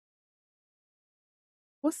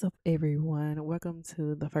What's up, everyone? Welcome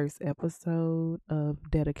to the first episode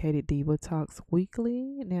of Dedicated Diva Talks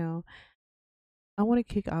Weekly. Now, I want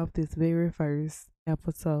to kick off this very first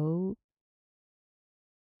episode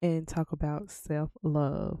and talk about self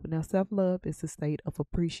love. Now, self love is a state of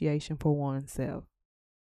appreciation for oneself.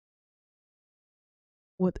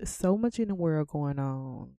 With so much in the world going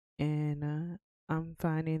on, and I'm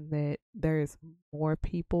finding that there's more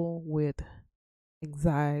people with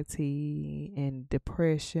anxiety and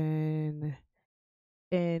depression,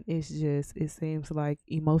 and it seems like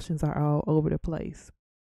emotions are all over the place.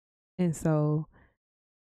 And so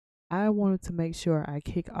I wanted to make sure I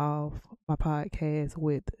kick off my podcast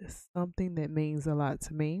with something that means a lot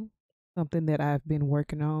to me, something that I've been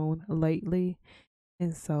working on lately.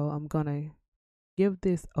 And so I'm going to give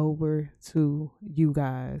this over to you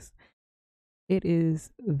guys. It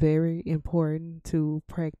is very important to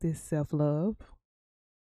practice self love.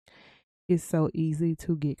 It's so easy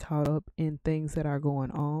to get caught up in things that are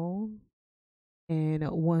going on. And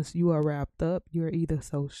once you are wrapped up, you're either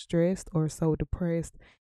so stressed or so depressed,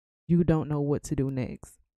 you don't know what to do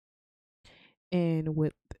next. And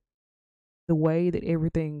with the way that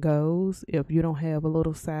everything goes, if you don't have a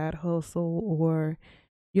little side hustle or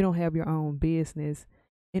you don't have your own business,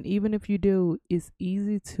 and even if you do, it's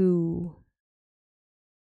easy to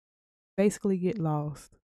basically get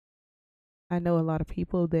lost. I know a lot of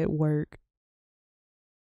people that work,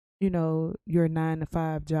 your 9 to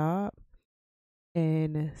 5 job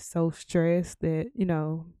and so stressed that,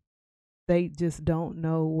 they just don't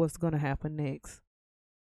know what's going to happen next.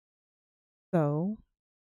 So,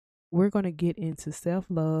 we're going to get into self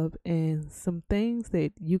love and some things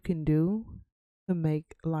that you can do to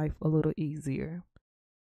make life a little easier.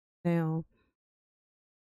 Now,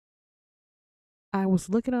 I was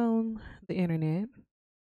looking on the internet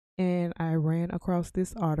and I ran across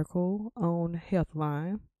this article on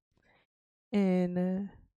Healthline, and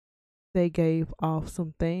they gave off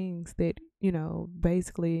some things that,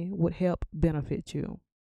 basically would help benefit you.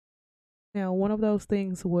 Now, one of those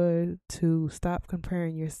things was to stop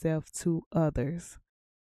comparing yourself to others.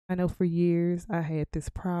 I know for years I had this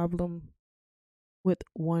problem with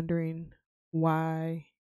wondering why,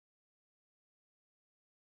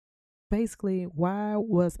 basically, why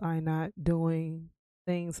was I not doing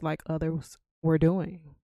things like others were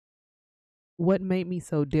doing? What made me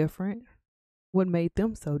so different? What made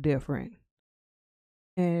them so different?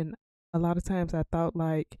 And a lot of times I thought,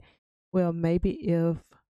 like, well, maybe if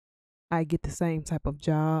I get the same type of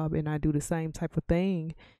job and I do the same type of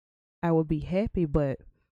thing, I would be happy. But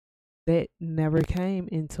that never came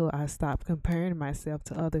until I stopped comparing myself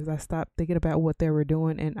to others. I stopped thinking about what they were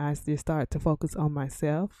doing and I just started to focus on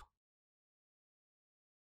myself.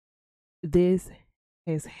 This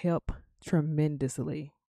has helped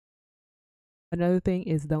tremendously. Another thing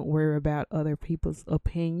is, don't worry about other people's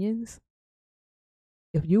opinions.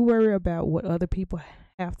 If you worry about what other people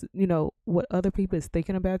have to, what other people is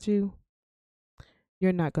thinking about you,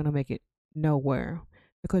 you're not going to make it nowhere,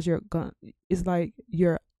 because it's like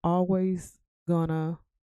you're always going to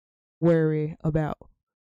worry about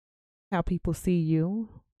how people see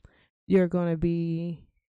you. You're going to be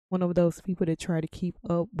one of those people that try to keep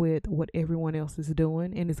up with what everyone else is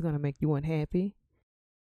doing, and it's going to make you unhappy.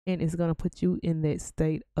 And it's going to put you in that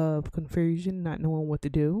state of confusion, not knowing what to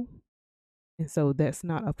do. And so that's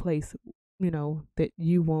not a place, that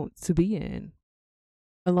you want to be in.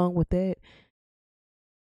 Along with that,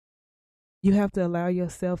 you have to allow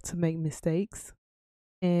yourself to make mistakes.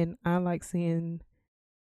 And I like seeing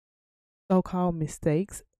so called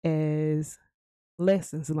mistakes as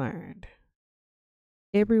lessons learned.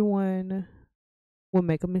 Everyone will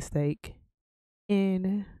make a mistake,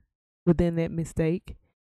 and within that mistake,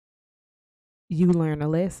 you learn a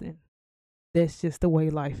lesson. That's just the way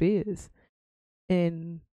life is.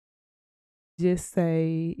 And just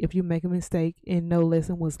say if you make a mistake and no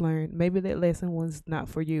lesson was learned, maybe that lesson was not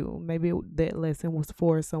for you. Maybe that lesson was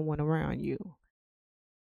for someone around you.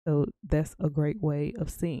 So that's a great way of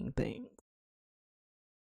seeing things.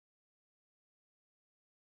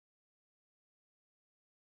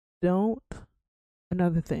 Don't,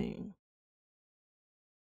 another thing,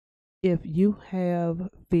 if you have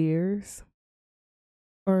fears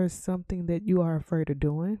or something that you are afraid of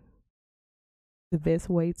doing, the best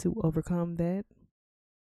way to overcome that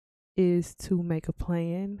is to make a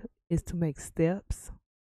plan, is to make steps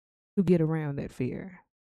to get around that fear.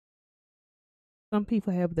 Some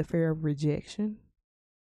people have the fear of rejection,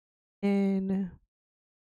 and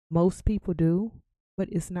most people do, but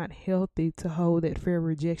it's not healthy to hold that fear of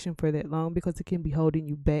rejection for that long, because it can be holding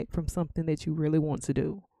you back from something that you really want to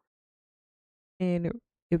do. And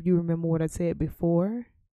if you remember what I said before,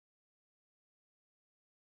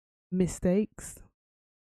 mistakes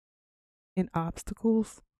and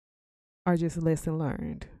obstacles are just lesson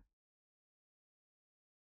learned.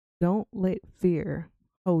 Don't let fear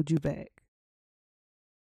hold you back.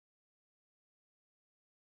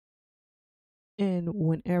 And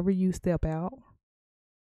whenever you step out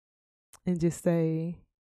and just say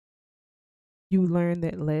you learn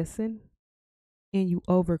that lesson and you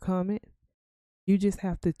overcome it, you just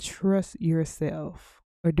have to trust yourself.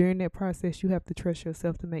 Or during that process, you have to trust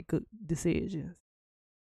yourself to make good decisions,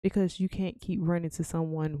 because you can't keep running to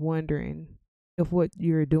someone wondering if what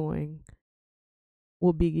you're doing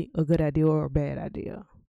will be a good idea or a bad idea.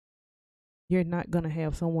 You're not going to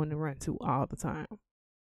have someone to run to all the time.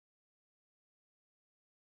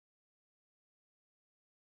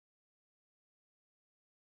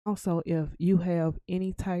 Also, if you have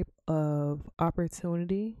any type of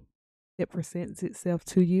opportunity that presents itself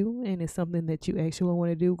to you and it's something that you actually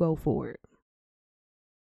want to do, go for it.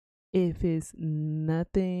 If it's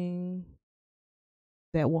nothing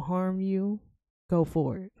that will harm you, go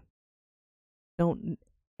for it. Don't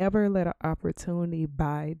ever let an opportunity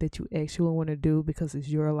buy that you actually want to do, because it's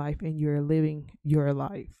your life and you're living your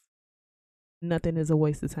life. Nothing is a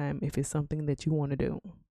waste of time if it's something that you want to do.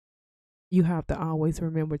 You have to always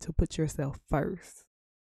remember to put yourself first.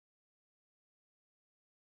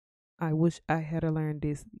 I wish I had learned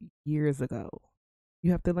this years ago.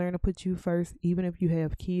 You have to learn to put you first, even if you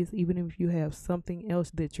have kids, even if you have something else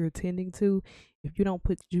that you're tending to. If you don't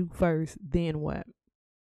put you first, then what?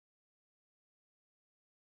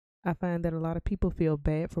 I find that a lot of people feel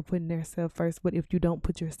bad for putting themselves first, but if you don't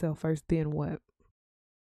put yourself first, then what?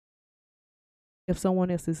 If someone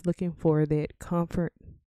else is looking for that comfort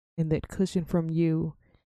and that cushion from you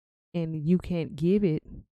and you can't give it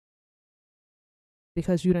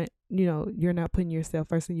because you don't, you're not putting yourself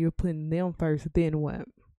first and you're putting them first, then what?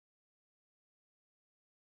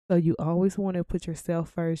 So you always want to put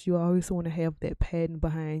yourself first. You always want to have that pattern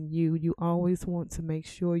behind you. You always want to make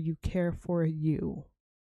sure you care for you.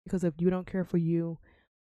 Because if you don't care for you,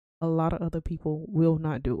 a lot of other people will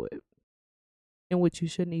not do it. In which you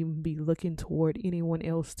shouldn't even be looking toward anyone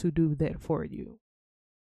else to do that for you.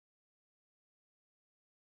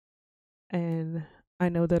 And I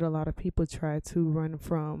know that a lot of people try to run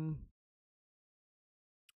from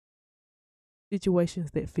situations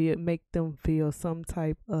that make them feel some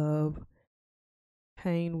type of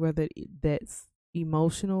pain, whether that's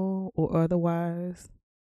emotional or otherwise.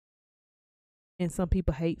 And some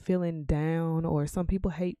people hate feeling down, or some people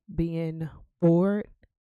hate being bored.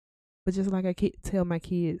 But just like I tell my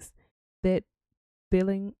kids, that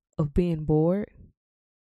feeling of being bored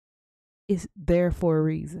is there for a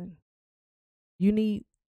reason. You need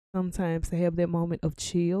sometimes to have that moment of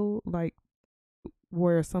chill, like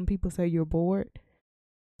where some people say you're bored,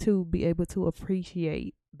 to be able to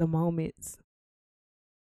appreciate the moments,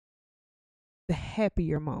 the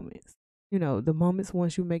happier moments. The moments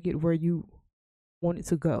once you make it where you want it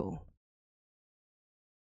to go.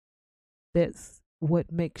 That's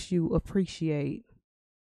what makes you appreciate,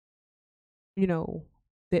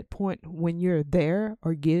 that point when you're there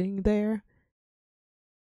or getting there.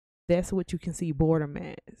 That's what you can see boredom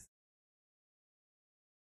as.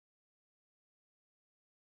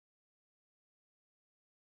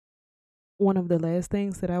 One of the last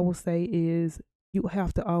things that I will say is you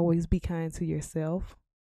have to always be kind to yourself.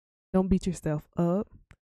 Don't beat yourself up.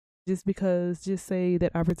 Just say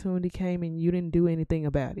that opportunity came and you didn't do anything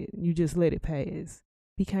about it. You just let it pass.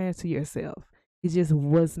 Be kind to yourself. It just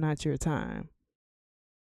was not your time.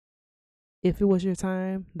 If it was your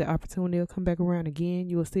time, the opportunity will come back around again.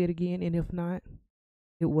 You will see it again. And if not,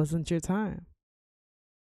 it wasn't your time.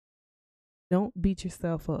 Don't beat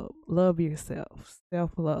yourself up. Love yourself.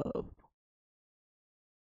 Self-love.